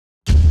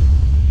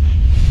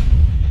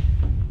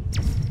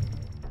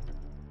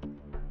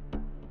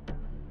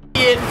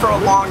for a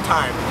long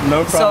time.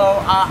 No problem. So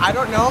I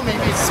don't know,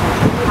 maybe it's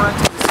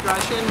parental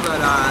discretion,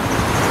 but I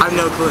have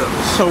no clue.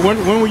 So when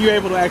were you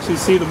able to actually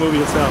see the movie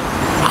itself?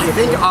 I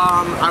think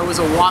I was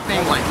a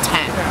whopping like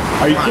 10.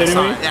 Are you kidding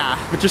me? Yeah.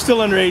 But you're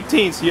still under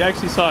 18, so you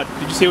actually saw it.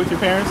 Did you see it with your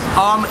parents?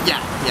 Yeah,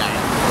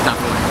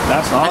 definitely.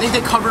 That's awesome. I think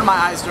they covered my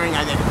eyes during,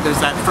 there's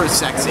that first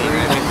sex scene,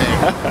 I think they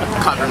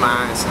covered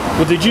my eyes.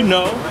 Well, did you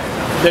know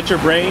that your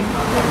brain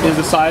is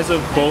the size of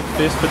both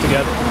fists put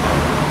together?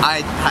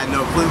 I had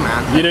no clue,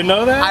 man. You didn't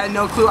know that? I had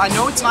no clue. I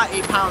know it's not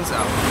 8 pounds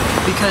though,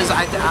 because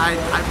I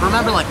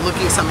remember like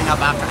looking something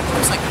up after. I think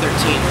it was like 13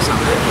 or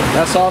something.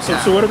 That's awesome.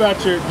 Yeah. So what about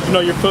did you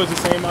know your foot's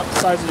the same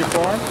size as your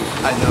forearm?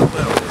 I had no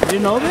clue.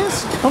 You know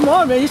this? Come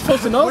on, man. You're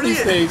supposed to know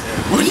these things.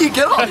 Where do you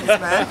get all these,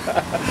 man?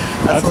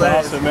 That's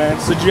awesome, man.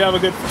 So did you have a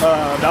good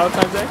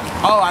Valentine's Day?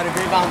 Oh, I had a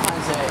great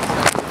Valentine's Day.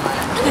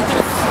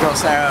 Girl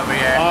Sarah over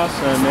here.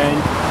 Awesome, man.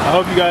 I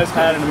hope you guys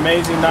had an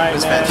amazing night, It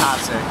was man.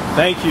 fantastic.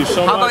 Thank you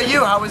so much. How about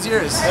you? How was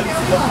yours?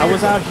 I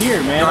was out here,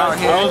 man. You're out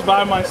here? I was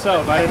by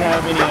myself. I didn't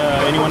have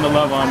anyone to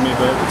love on me,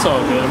 but it's all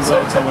good. I'm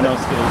glad someone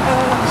else did.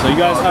 So you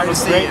guys have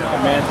a great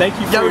night, man. Thank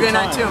you for your time. You have a good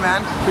night too,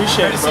 man.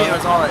 Appreciate it, bro. Great to see you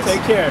as always.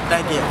 Take care.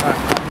 Thank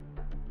you.